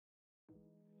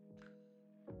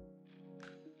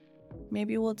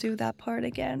maybe we'll do that part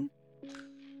again.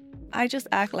 I just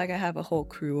act like I have a whole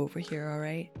crew over here, all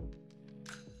right?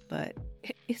 But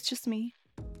it's just me.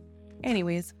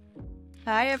 Anyways,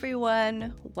 hi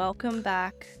everyone. Welcome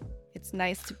back. It's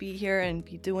nice to be here and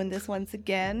be doing this once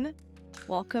again.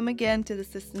 Welcome again to the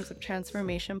Systems of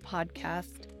Transformation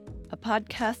podcast, a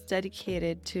podcast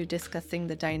dedicated to discussing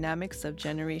the dynamics of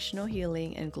generational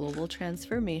healing and global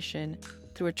transformation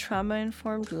through a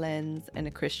trauma-informed lens and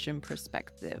a Christian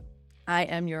perspective. I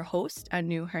am your host,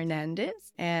 Anu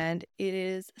Hernandez, and it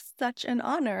is such an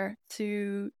honor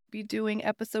to be doing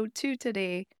episode 2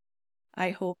 today.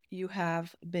 I hope you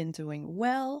have been doing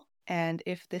well, and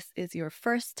if this is your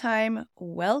first time,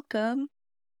 welcome.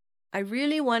 I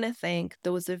really want to thank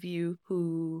those of you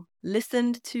who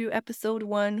listened to episode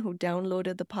 1, who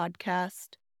downloaded the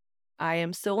podcast. I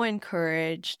am so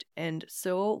encouraged and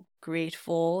so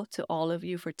grateful to all of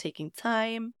you for taking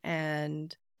time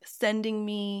and sending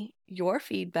me your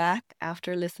feedback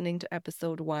after listening to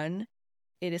episode 1.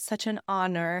 It is such an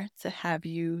honor to have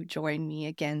you join me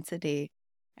again today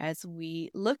as we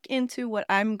look into what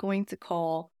I'm going to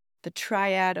call the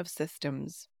Triad of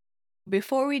systems.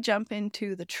 Before we jump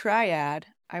into the Triad,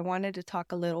 I wanted to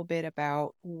talk a little bit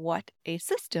about what a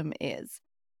system is.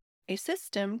 A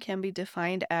system can be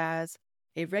defined as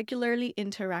a regularly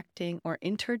interacting or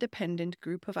interdependent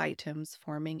group of items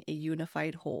forming a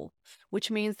unified whole,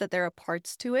 which means that there are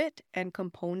parts to it and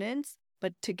components,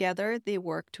 but together they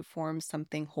work to form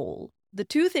something whole. The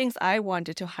two things I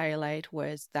wanted to highlight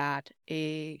was that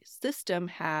a system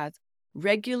has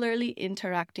regularly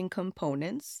interacting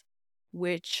components,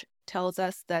 which tells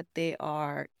us that they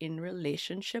are in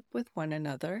relationship with one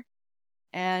another.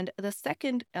 And the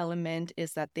second element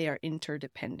is that they are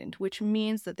interdependent, which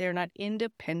means that they're not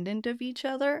independent of each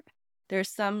other. There's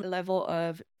some level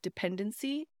of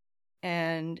dependency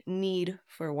and need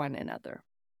for one another.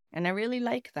 And I really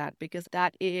like that because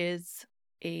that is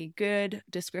a good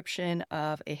description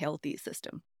of a healthy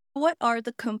system. What are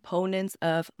the components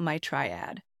of my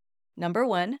triad? Number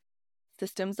 1,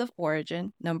 systems of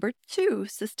origin. Number 2,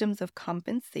 systems of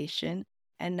compensation.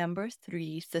 And number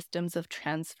 3, systems of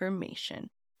transformation.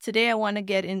 Today, I want to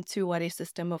get into what a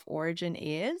system of origin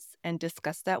is and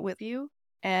discuss that with you.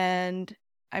 And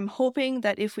I'm hoping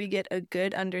that if we get a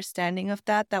good understanding of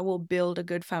that, that will build a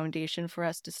good foundation for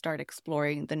us to start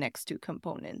exploring the next 2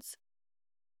 components.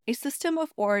 A system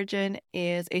of origin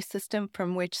is a system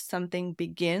from which something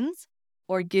begins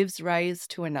or gives rise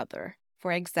to another.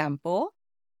 For example,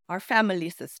 our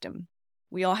family system.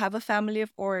 We all have a family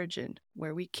of origin,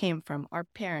 where we came from, our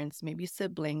parents, maybe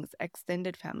siblings,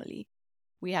 extended family.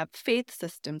 We have faith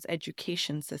systems,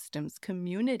 education systems,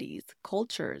 communities,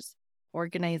 cultures,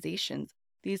 organizations.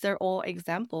 These are all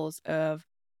examples of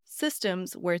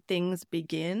systems where things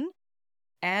begin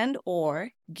and or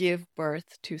give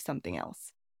birth to something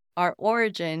else. Our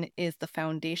origin is the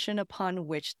foundation upon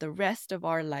which the rest of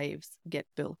our lives get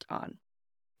built on.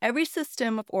 Every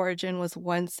system of origin was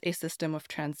once a system of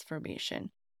transformation.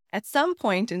 At some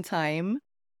point in time,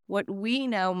 what we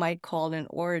now might call an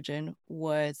origin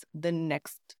was the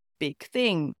next big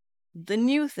thing, the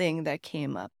new thing that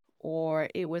came up, or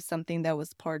it was something that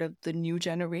was part of the new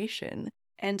generation.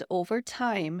 And over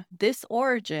time, this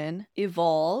origin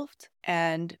evolved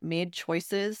and made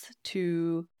choices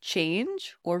to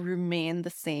change or remain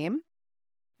the same.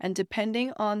 And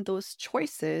depending on those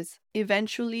choices,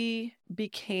 eventually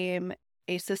became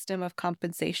a system of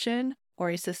compensation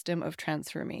or a system of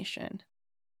transformation.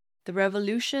 The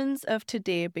revolutions of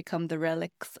today become the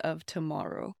relics of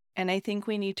tomorrow. And I think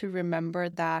we need to remember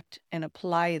that and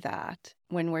apply that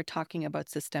when we're talking about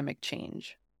systemic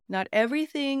change. Not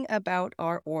everything about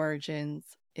our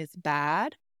origins is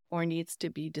bad or needs to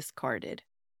be discarded.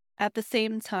 At the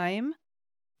same time,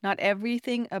 not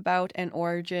everything about an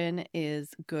origin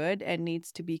is good and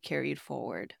needs to be carried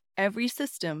forward. Every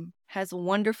system has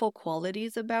wonderful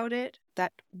qualities about it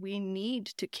that we need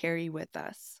to carry with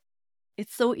us.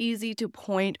 It's so easy to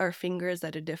point our fingers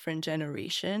at a different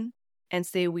generation and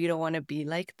say we don't want to be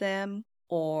like them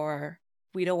or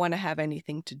we don't want to have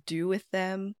anything to do with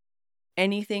them.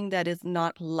 Anything that is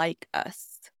not like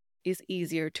us is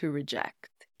easier to reject,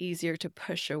 easier to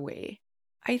push away.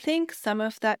 I think some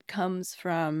of that comes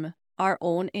from our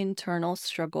own internal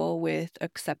struggle with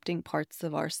accepting parts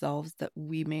of ourselves that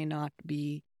we may not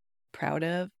be proud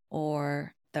of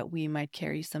or that we might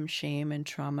carry some shame and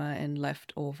trauma and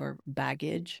leftover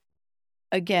baggage.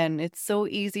 Again, it's so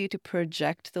easy to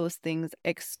project those things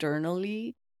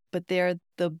externally, but they're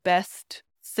the best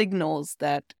signals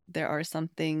that there are some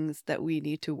things that we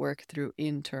need to work through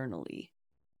internally.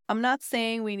 I'm not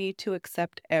saying we need to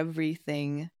accept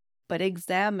everything, but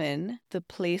examine the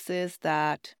places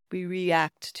that we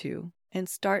react to and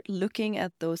start looking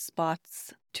at those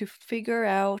spots to figure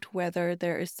out whether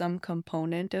there is some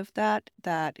component of that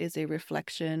that is a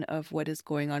reflection of what is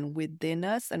going on within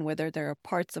us and whether there are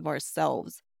parts of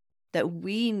ourselves that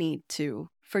we need to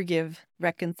forgive,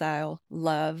 reconcile,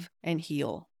 love, and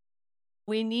heal.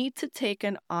 We need to take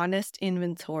an honest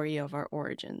inventory of our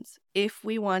origins if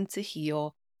we want to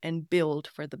heal and build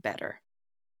for the better.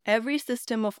 Every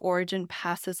system of origin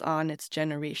passes on its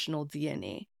generational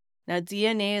DNA. Now,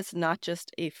 DNA is not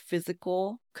just a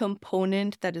physical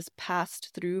component that is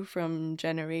passed through from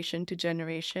generation to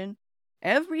generation.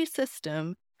 Every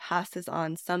system passes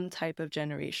on some type of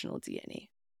generational DNA.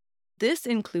 This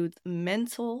includes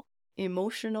mental,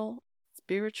 emotional,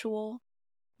 spiritual,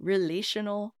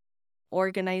 relational,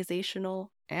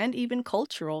 organizational, and even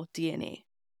cultural DNA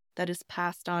that is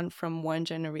passed on from one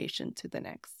generation to the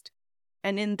next.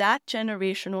 And in that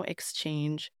generational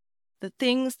exchange, the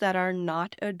things that are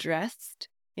not addressed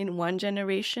in one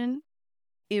generation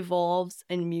evolves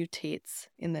and mutates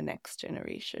in the next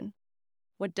generation.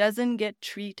 What doesn't get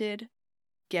treated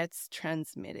gets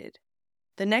transmitted.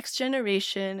 The next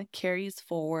generation carries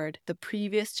forward the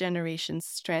previous generation's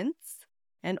strengths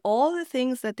and all the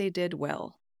things that they did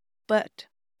well. But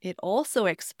it also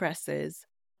expresses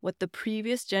what the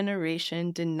previous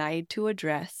generation denied to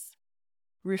address,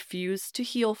 refused to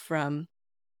heal from,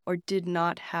 or did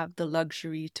not have the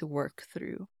luxury to work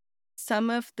through.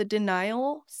 Some of the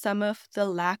denial, some of the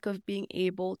lack of being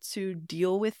able to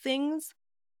deal with things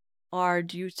are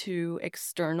due to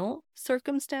external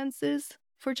circumstances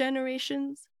for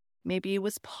generations. Maybe it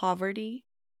was poverty.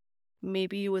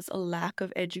 Maybe it was a lack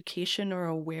of education or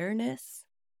awareness.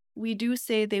 We do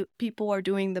say that people are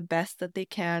doing the best that they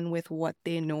can with what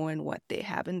they know and what they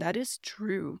have, and that is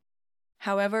true.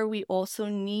 However, we also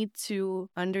need to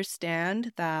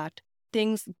understand that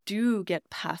things do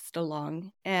get passed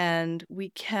along, and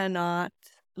we cannot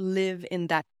live in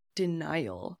that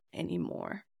denial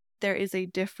anymore. There is a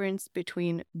difference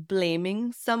between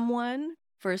blaming someone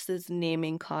versus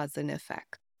naming cause and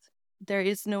effect. There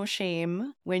is no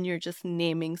shame when you're just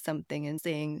naming something and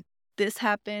saying, this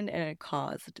happened and it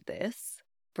caused this,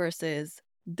 versus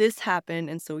this happened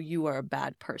and so you are a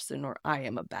bad person or I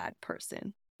am a bad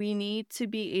person. We need to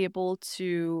be able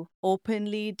to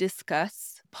openly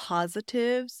discuss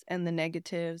positives and the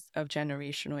negatives of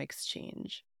generational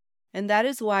exchange. And that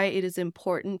is why it is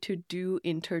important to do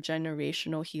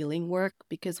intergenerational healing work,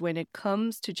 because when it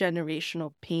comes to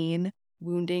generational pain,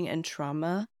 wounding, and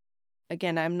trauma,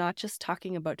 again, I'm not just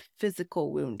talking about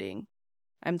physical wounding.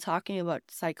 I'm talking about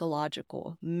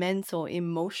psychological, mental,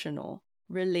 emotional,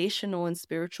 relational, and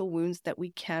spiritual wounds that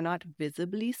we cannot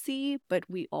visibly see, but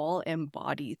we all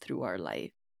embody through our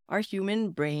life. Our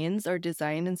human brains are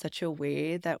designed in such a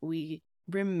way that we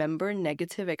remember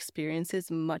negative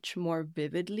experiences much more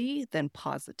vividly than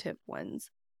positive ones,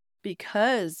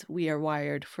 because we are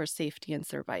wired for safety and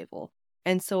survival.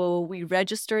 And so we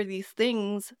register these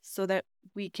things so that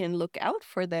we can look out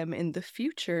for them in the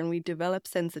future, and we develop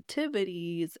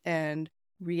sensitivities and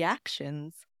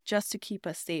reactions just to keep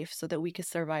us safe so that we can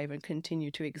survive and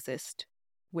continue to exist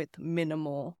with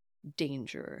minimal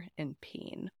danger and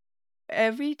pain.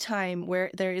 Every time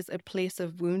where there is a place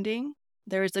of wounding,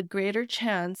 there is a greater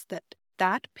chance that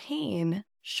that pain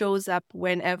shows up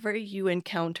whenever you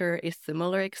encounter a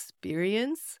similar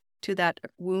experience to that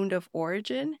wound of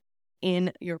origin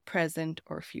in your present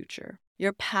or future.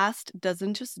 Your past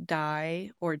doesn't just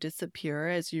die or disappear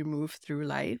as you move through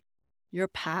life. Your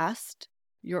past,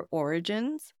 your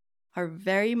origins, are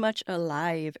very much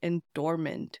alive and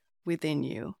dormant within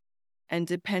you. And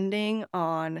depending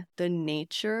on the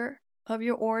nature of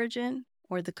your origin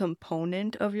or the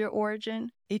component of your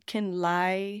origin, it can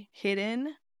lie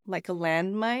hidden like a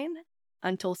landmine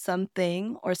until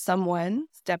something or someone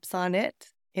steps on it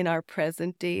in our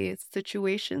present day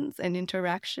situations and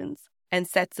interactions and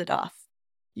sets it off.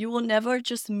 You will never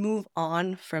just move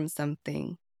on from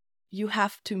something. You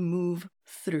have to move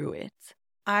through it.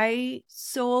 I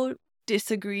so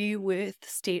disagree with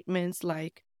statements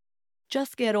like,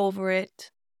 just get over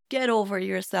it, get over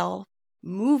yourself,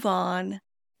 move on.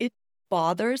 It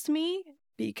bothers me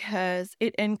because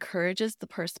it encourages the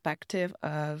perspective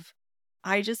of,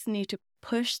 I just need to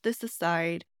push this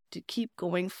aside to keep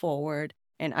going forward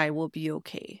and I will be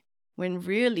okay. When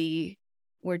really,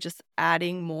 we're just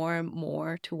adding more and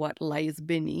more to what lies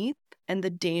beneath. And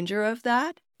the danger of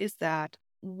that is that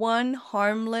one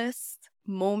harmless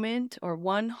moment or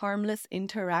one harmless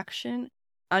interaction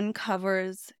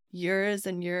uncovers years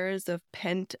and years of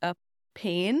pent-up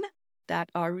pain, that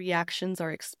our reactions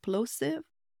are explosive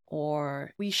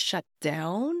or we shut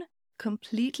down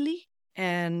completely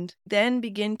and then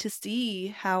begin to see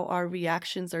how our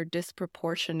reactions are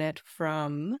disproportionate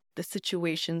from the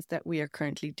situations that we are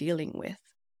currently dealing with.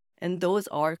 And those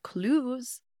are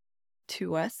clues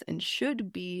to us and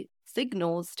should be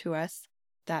signals to us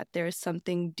that there's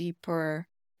something deeper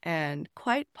and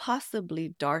quite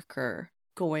possibly darker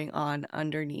going on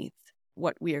underneath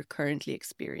what we are currently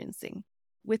experiencing.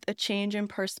 With a change in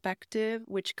perspective,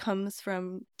 which comes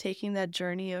from taking that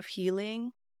journey of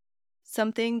healing,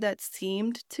 something that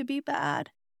seemed to be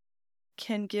bad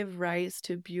can give rise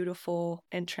to beautiful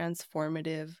and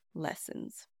transformative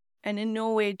lessons. And in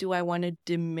no way do I want to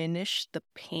diminish the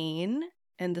pain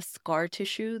and the scar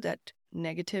tissue that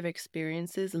negative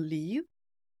experiences leave.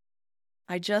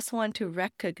 I just want to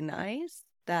recognize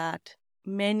that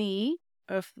many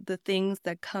of the things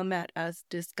that come at us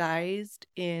disguised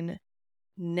in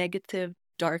negative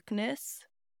darkness,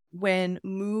 when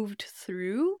moved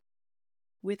through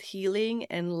with healing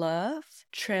and love,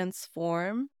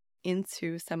 transform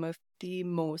into some of the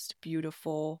most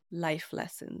beautiful life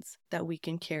lessons that we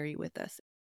can carry with us.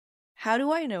 How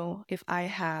do I know if I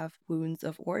have wounds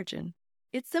of origin?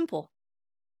 It's simple.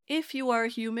 If you are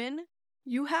human,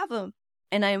 you have them.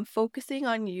 And I am focusing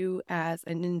on you as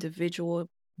an individual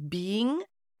being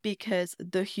because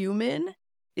the human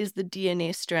is the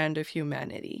DNA strand of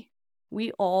humanity.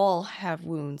 We all have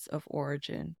wounds of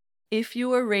origin. If you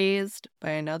were raised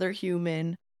by another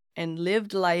human and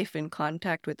lived life in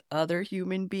contact with other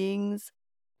human beings,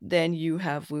 then you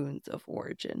have wounds of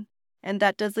origin. And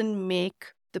that doesn't make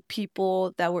the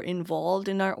people that were involved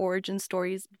in our origin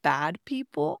stories bad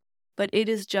people, but it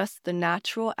is just the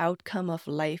natural outcome of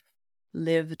life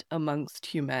lived amongst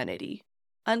humanity.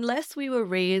 Unless we were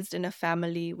raised in a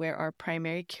family where our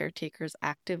primary caretakers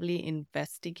actively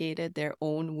investigated their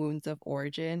own wounds of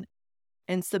origin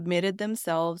and submitted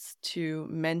themselves to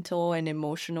mental and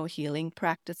emotional healing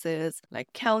practices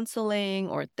like counseling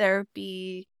or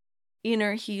therapy,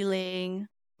 inner healing,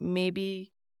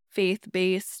 maybe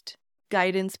faith-based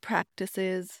guidance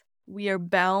practices, we are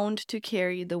bound to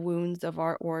carry the wounds of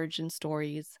our origin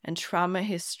stories and trauma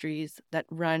histories that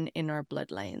run in our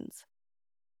bloodlines.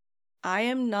 I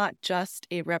am not just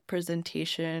a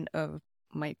representation of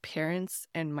my parents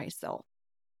and myself.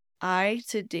 I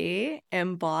today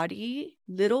embody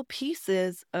little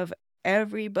pieces of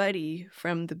everybody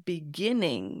from the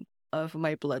beginning of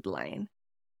my bloodline.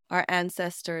 Our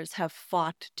ancestors have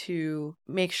fought to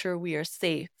make sure we are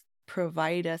safe,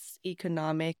 provide us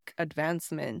economic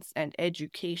advancements and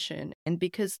education. And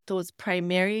because those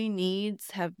primary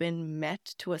needs have been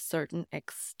met to a certain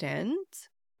extent,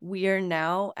 we are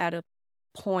now at a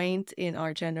point in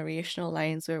our generational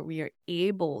lines where we are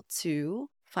able to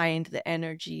find the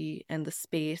energy and the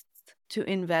space to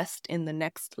invest in the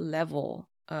next level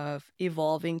of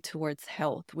evolving towards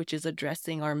health, which is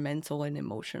addressing our mental and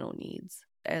emotional needs.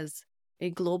 As a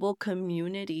global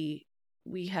community,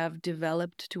 we have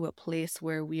developed to a place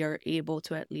where we are able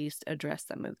to at least address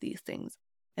some of these things.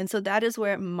 And so that is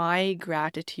where my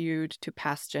gratitude to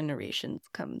past generations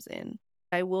comes in.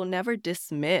 I will never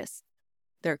dismiss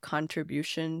their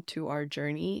contribution to our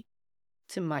journey,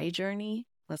 to my journey.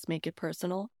 Let's make it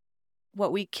personal.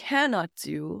 What we cannot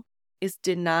do is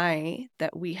deny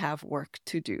that we have work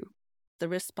to do. The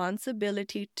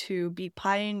responsibility to be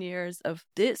pioneers of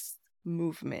this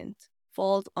movement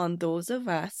falls on those of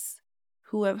us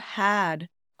who have had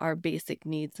our basic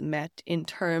needs met in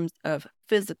terms of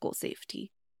physical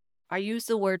safety. I use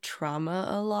the word trauma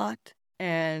a lot,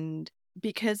 and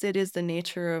because it is the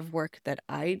nature of work that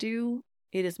I do,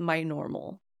 it is my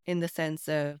normal in the sense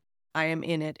of I am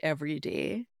in it every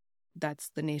day. That's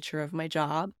the nature of my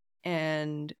job.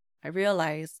 And I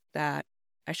realized that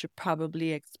I should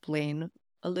probably explain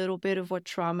a little bit of what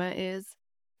trauma is,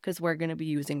 because we're going to be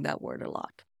using that word a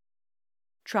lot.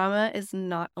 Trauma is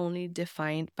not only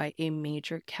defined by a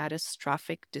major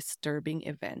catastrophic disturbing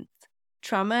event.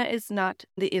 Trauma is not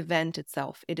the event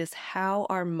itself. It is how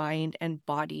our mind and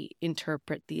body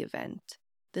interpret the event.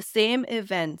 The same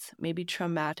event may be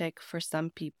traumatic for some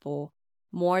people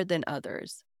more than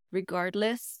others.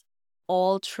 Regardless,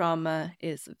 all trauma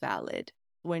is valid.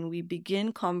 When we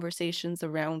begin conversations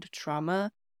around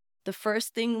trauma, the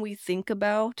first thing we think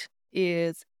about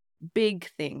is big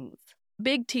things.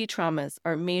 Big T traumas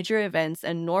are major events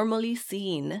and normally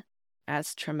seen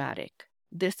as traumatic.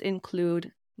 This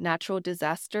include natural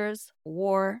disasters,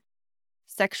 war,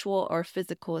 sexual or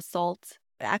physical assault,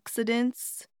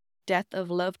 accidents, death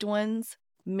of loved ones,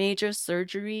 major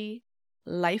surgery,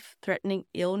 life-threatening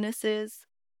illnesses,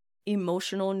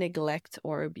 emotional neglect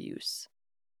or abuse.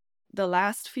 The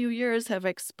last few years have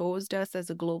exposed us as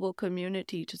a global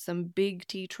community to some big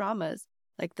T traumas,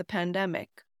 like the pandemic,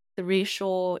 the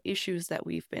racial issues that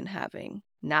we've been having,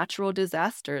 natural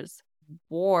disasters,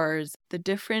 wars, the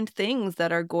different things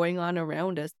that are going on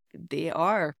around us. They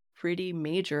are pretty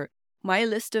major. My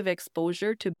list of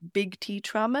exposure to big T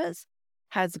traumas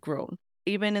has grown,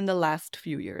 even in the last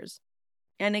few years.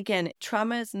 And again,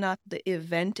 trauma is not the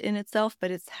event in itself, but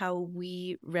it's how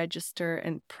we register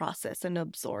and process and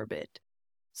absorb it.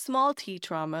 Small T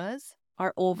traumas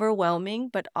are overwhelming,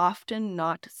 but often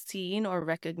not seen or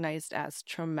recognized as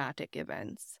traumatic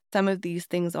events. Some of these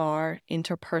things are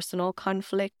interpersonal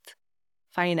conflict,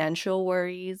 financial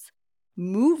worries,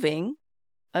 moving,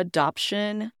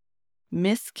 adoption,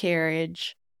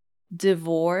 miscarriage,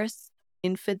 divorce,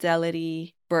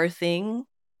 infidelity, birthing,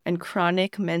 and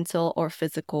chronic mental or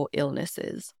physical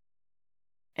illnesses.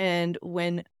 And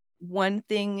when one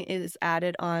thing is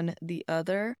added on the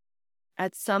other,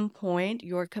 at some point,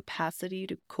 your capacity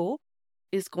to cope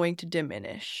is going to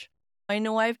diminish. I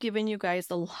know I've given you guys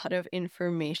a lot of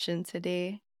information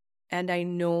today, and I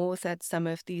know that some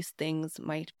of these things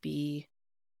might be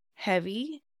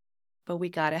heavy, but we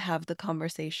got to have the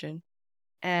conversation.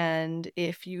 And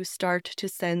if you start to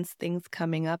sense things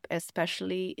coming up,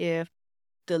 especially if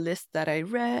the list that I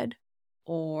read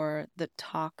or the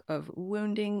talk of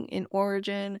wounding in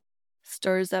origin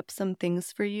stirs up some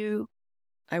things for you,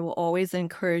 I will always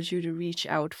encourage you to reach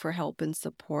out for help and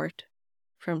support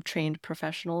from trained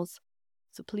professionals.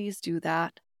 So please do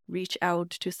that. Reach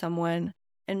out to someone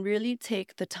and really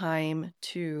take the time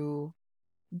to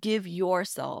give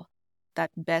yourself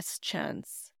that best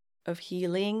chance of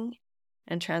healing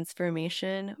and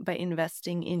transformation by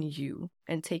investing in you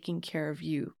and taking care of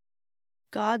you.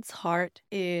 God's heart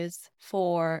is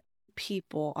for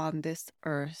people on this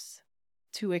earth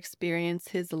to experience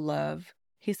His love,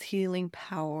 His healing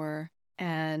power,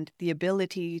 and the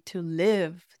ability to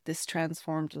live this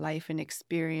transformed life and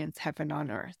experience heaven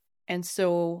on earth. And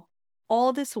so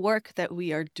all this work that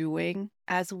we are doing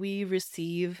as we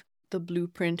receive the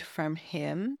blueprint from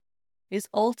Him is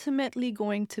ultimately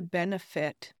going to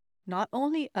benefit not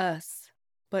only us,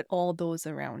 but all those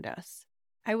around us.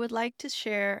 I would like to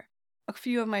share a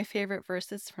few of my favorite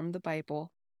verses from the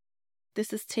Bible.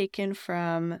 This is taken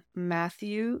from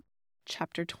Matthew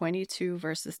chapter 22,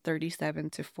 verses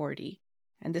 37 to 40.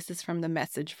 And this is from the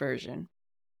Message version.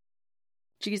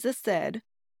 Jesus said,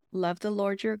 "Love the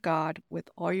Lord your God with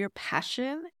all your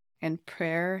passion and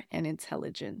prayer and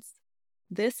intelligence.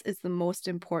 This is the most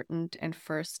important and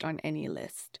first on any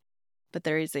list. But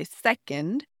there is a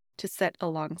second to set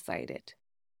alongside it.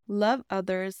 Love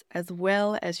others as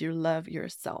well as you love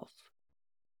yourself."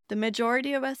 The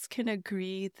majority of us can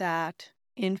agree that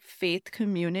in faith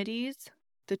communities,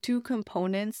 the two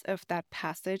components of that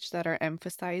passage that are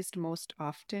emphasized most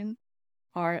often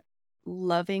are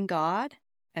loving God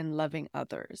and loving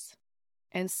others.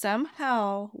 And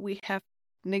somehow we have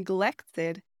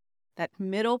neglected that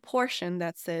middle portion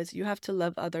that says you have to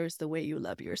love others the way you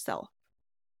love yourself.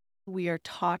 We are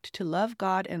taught to love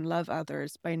God and love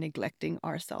others by neglecting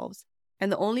ourselves.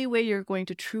 And the only way you're going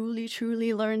to truly,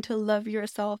 truly learn to love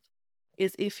yourself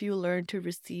is if you learn to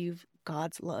receive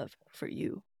God's love for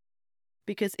you.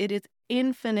 Because it is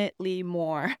infinitely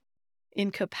more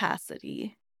in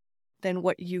capacity than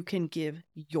what you can give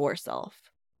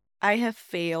yourself. I have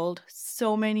failed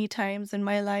so many times in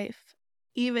my life,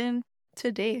 even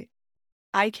today.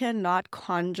 I cannot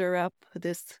conjure up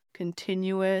this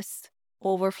continuous,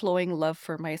 overflowing love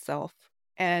for myself.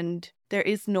 And there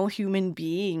is no human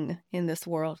being in this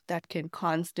world that can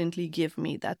constantly give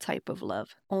me that type of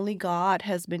love. Only God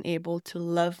has been able to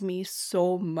love me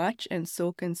so much and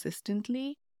so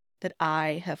consistently that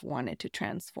I have wanted to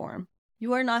transform.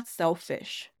 You are not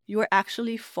selfish. You are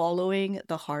actually following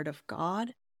the heart of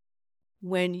God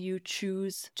when you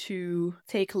choose to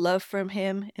take love from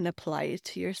Him and apply it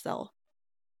to yourself.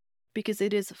 Because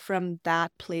it is from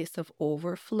that place of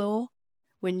overflow,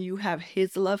 when you have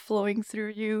His love flowing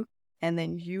through you, and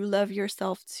then you love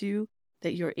yourself too,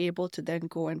 that you're able to then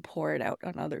go and pour it out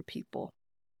on other people.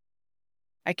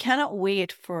 I cannot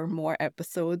wait for more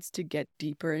episodes to get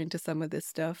deeper into some of this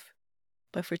stuff.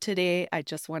 But for today, I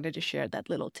just wanted to share that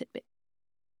little tidbit.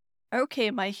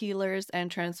 Okay, my healers and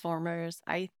transformers,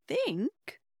 I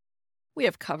think we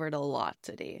have covered a lot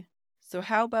today. So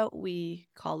how about we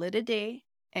call it a day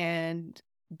and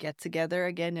get together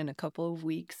again in a couple of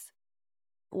weeks?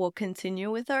 We'll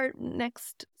continue with our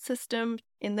next system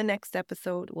in the next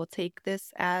episode. We'll take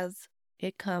this as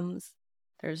it comes.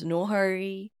 There's no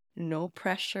hurry, no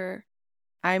pressure.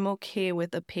 I'm okay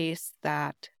with a pace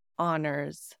that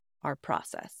honors our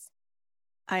process.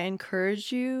 I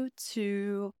encourage you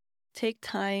to take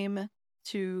time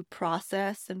to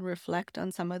process and reflect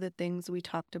on some of the things we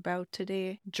talked about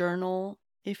today. Journal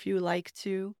if you like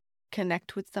to.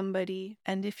 Connect with somebody.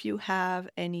 And if you have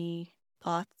any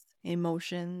thoughts,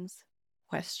 emotions,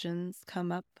 questions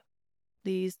come up,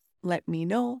 please let me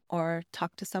know or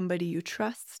talk to somebody you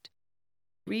trust.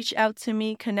 Reach out to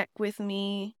me, connect with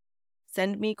me,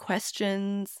 send me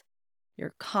questions,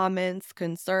 your comments,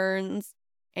 concerns,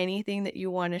 anything that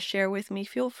you want to share with me,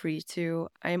 feel free to.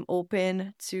 I'm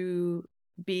open to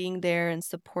being there and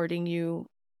supporting you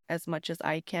as much as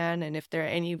I can. And if there are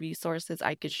any resources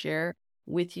I could share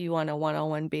with you on a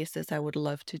one-on-one basis, I would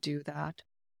love to do that.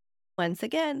 Once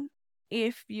again,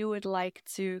 if you would like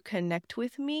to connect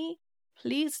with me,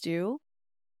 please do.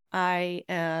 I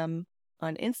am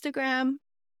on Instagram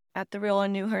at The Real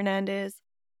Anu Hernandez.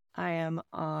 I am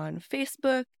on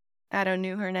Facebook at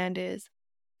Anu Hernandez.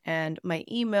 And my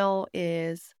email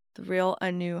is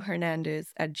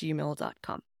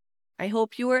therealanuhernandez@gmail.com. I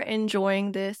hope you are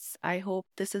enjoying this. I hope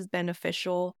this is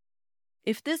beneficial.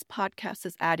 If this podcast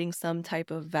is adding some type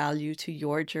of value to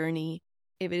your journey,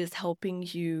 if it is helping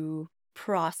you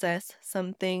process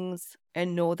some things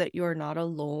and know that you're not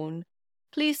alone,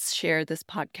 please share this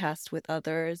podcast with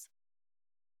others.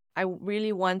 I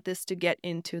really want this to get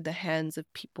into the hands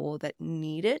of people that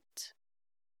need it.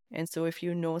 And so if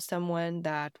you know someone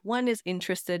that, one, is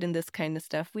interested in this kind of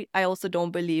stuff, I also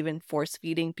don't believe in force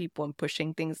feeding people and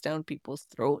pushing things down people's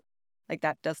throat. Like,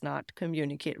 that does not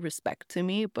communicate respect to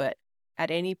me. But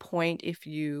at any point, if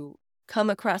you come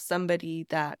across somebody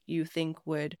that you think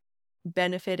would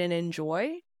benefit and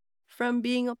enjoy from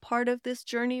being a part of this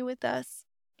journey with us,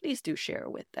 please do share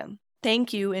with them.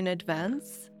 Thank you in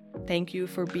advance. Thank you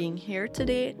for being here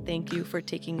today. Thank you for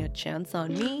taking a chance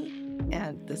on me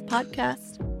and this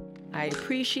podcast. I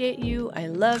appreciate you. I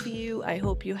love you. I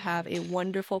hope you have a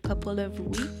wonderful couple of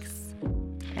weeks.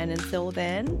 And until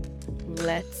then,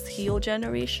 let's heal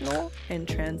generational and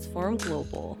transform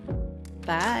global.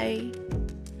 Bye.